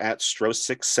Twitter at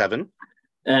Strozyk7.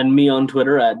 And me on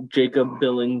Twitter at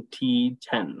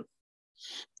JacobBillingT10.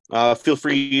 Feel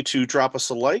free to drop us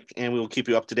a like, and we will keep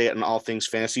you up to date on all things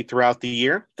fantasy throughout the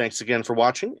year. Thanks again for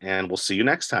watching, and we'll see you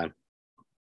next time.